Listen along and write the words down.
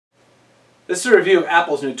This is a review of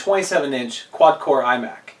Apple's new 27-inch quad-core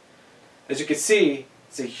iMac. As you can see,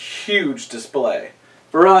 it's a huge display.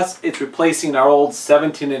 For us, it's replacing our old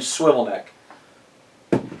 17-inch swivel neck.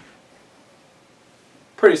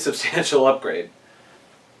 Pretty substantial upgrade.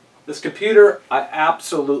 This computer I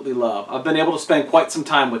absolutely love. I've been able to spend quite some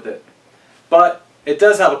time with it. But it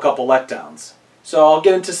does have a couple letdowns. So I'll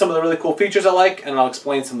get into some of the really cool features I like, and I'll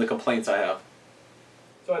explain some of the complaints I have.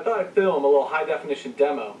 So I thought I'd film a little high-definition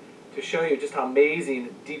demo to show you just how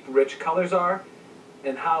amazing deep, rich colors are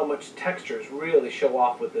and how much textures really show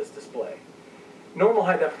off with this display. Normal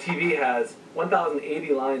high-def TV has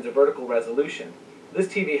 1080 lines of vertical resolution. This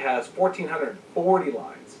TV has 1440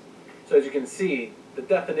 lines. So as you can see, the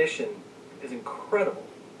definition is incredible.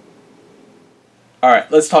 Alright,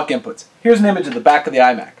 let's talk inputs. Here's an image of the back of the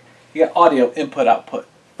iMac. You got audio input output,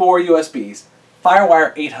 4 USBs,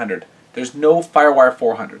 FireWire 800. There's no FireWire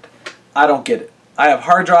 400. I don't get it. I have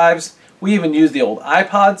hard drives. We even use the old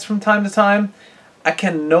iPods from time to time. I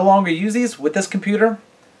can no longer use these with this computer.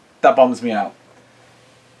 That bums me out.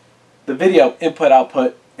 The video input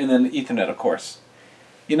output, and then the Ethernet, of course.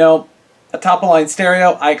 You know, a top-of-line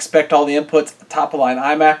stereo, I expect all the inputs. A top-of-line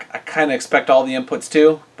iMac, I kind of expect all the inputs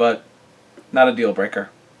too, but not a deal breaker.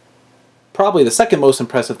 Probably the second most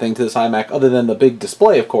impressive thing to this iMac, other than the big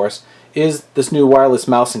display, of course, is this new wireless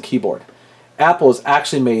mouse and keyboard. Apple has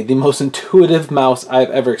actually made the most intuitive mouse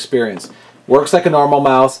I've ever experienced. Works like a normal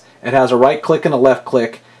mouse. It has a right click and a left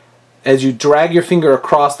click. As you drag your finger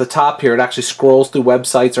across the top here, it actually scrolls through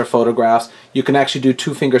websites or photographs. You can actually do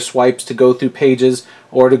two-finger swipes to go through pages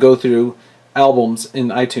or to go through albums in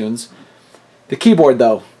iTunes. The keyboard,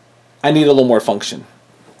 though, I need a little more function.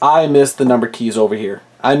 I miss the number keys over here.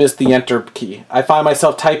 I miss the enter key. I find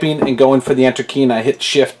myself typing and going for the enter key and I hit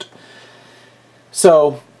shift.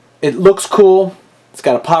 So it looks cool. It's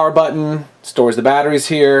got a power button, stores the batteries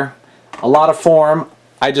here, a lot of form.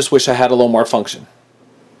 I just wish I had a little more function.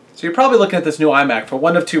 So you're probably looking at this new iMac for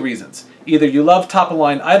one of two reasons. Either you love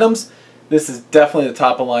top-of-line items, this is definitely the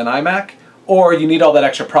top-of-line iMac, or you need all that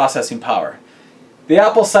extra processing power. The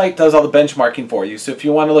Apple site does all the benchmarking for you, so if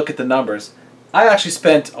you want to look at the numbers, I actually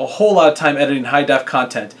spent a whole lot of time editing high-def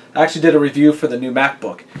content. I actually did a review for the new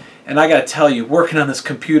MacBook, and I gotta tell you, working on this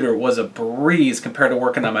computer was a breeze compared to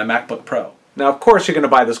working on my MacBook Pro. Now, of course, you're going to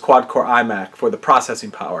buy this quad-core iMac for the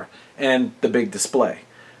processing power and the big display.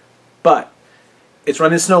 But it's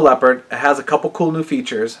running Snow Leopard. It has a couple cool new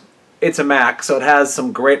features. It's a Mac, so it has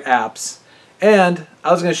some great apps. And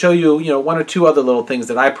I was going to show you, one or two other little things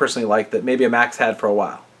that I personally like that maybe a Mac's had for a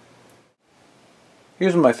while.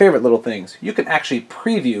 Here's one of my favorite little things. You can actually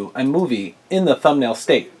preview a movie in the thumbnail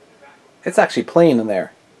state. It's actually playing in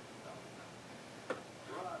there.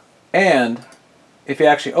 And if you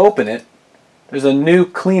actually open it, there's a new,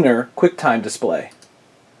 cleaner QuickTime display.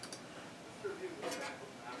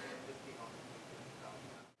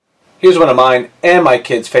 Here's one of mine and my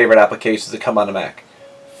kids' favorite applications that come on a Mac.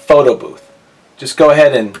 Photo Booth. Just go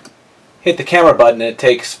ahead and hit the camera button and it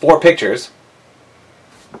takes 4 pictures.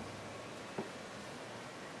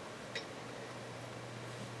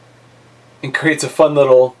 And creates a fun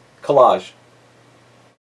little collage.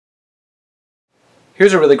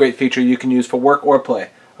 Here's a really great feature you can use for work or play.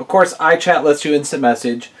 Of course, iChat lets you instant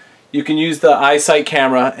message. You can use the iSight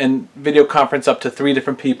camera and video conference up to 3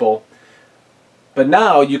 different people. But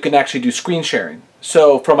now you can actually do screen sharing.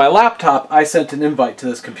 So from my laptop, I sent an invite to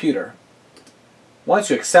this computer. Once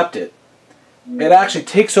you accept it, it actually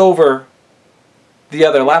takes over the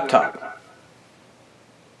other laptop.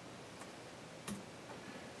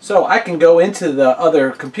 So I can go into the other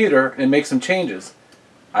computer and make some changes.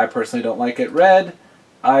 I personally don't like it red.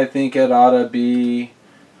 I think it ought to be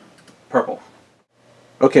purple.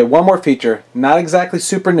 Okay, one more feature, not exactly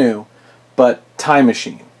super new, but Time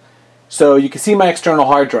Machine. So you can see my external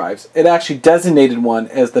hard drives. It actually designated one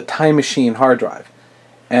as the Time Machine hard drive.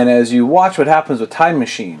 And as you watch what happens with Time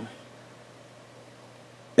Machine,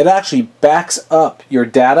 it actually backs up your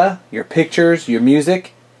data, your pictures, your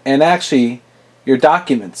music, and actually your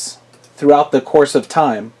documents throughout the course of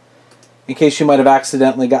time, in case you might have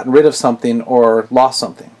accidentally gotten rid of something or lost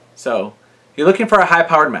something. So, you're looking for a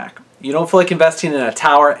high-powered Mac. You don't feel like investing in a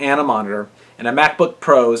tower and a monitor, and a MacBook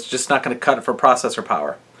Pro is just not going to cut it for processor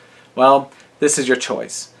power. Well, this is your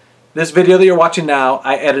choice. This video that you're watching now,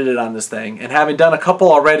 I edited on this thing, and having done a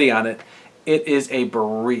couple already on it, it is a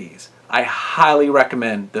breeze. I highly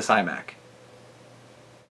recommend this iMac.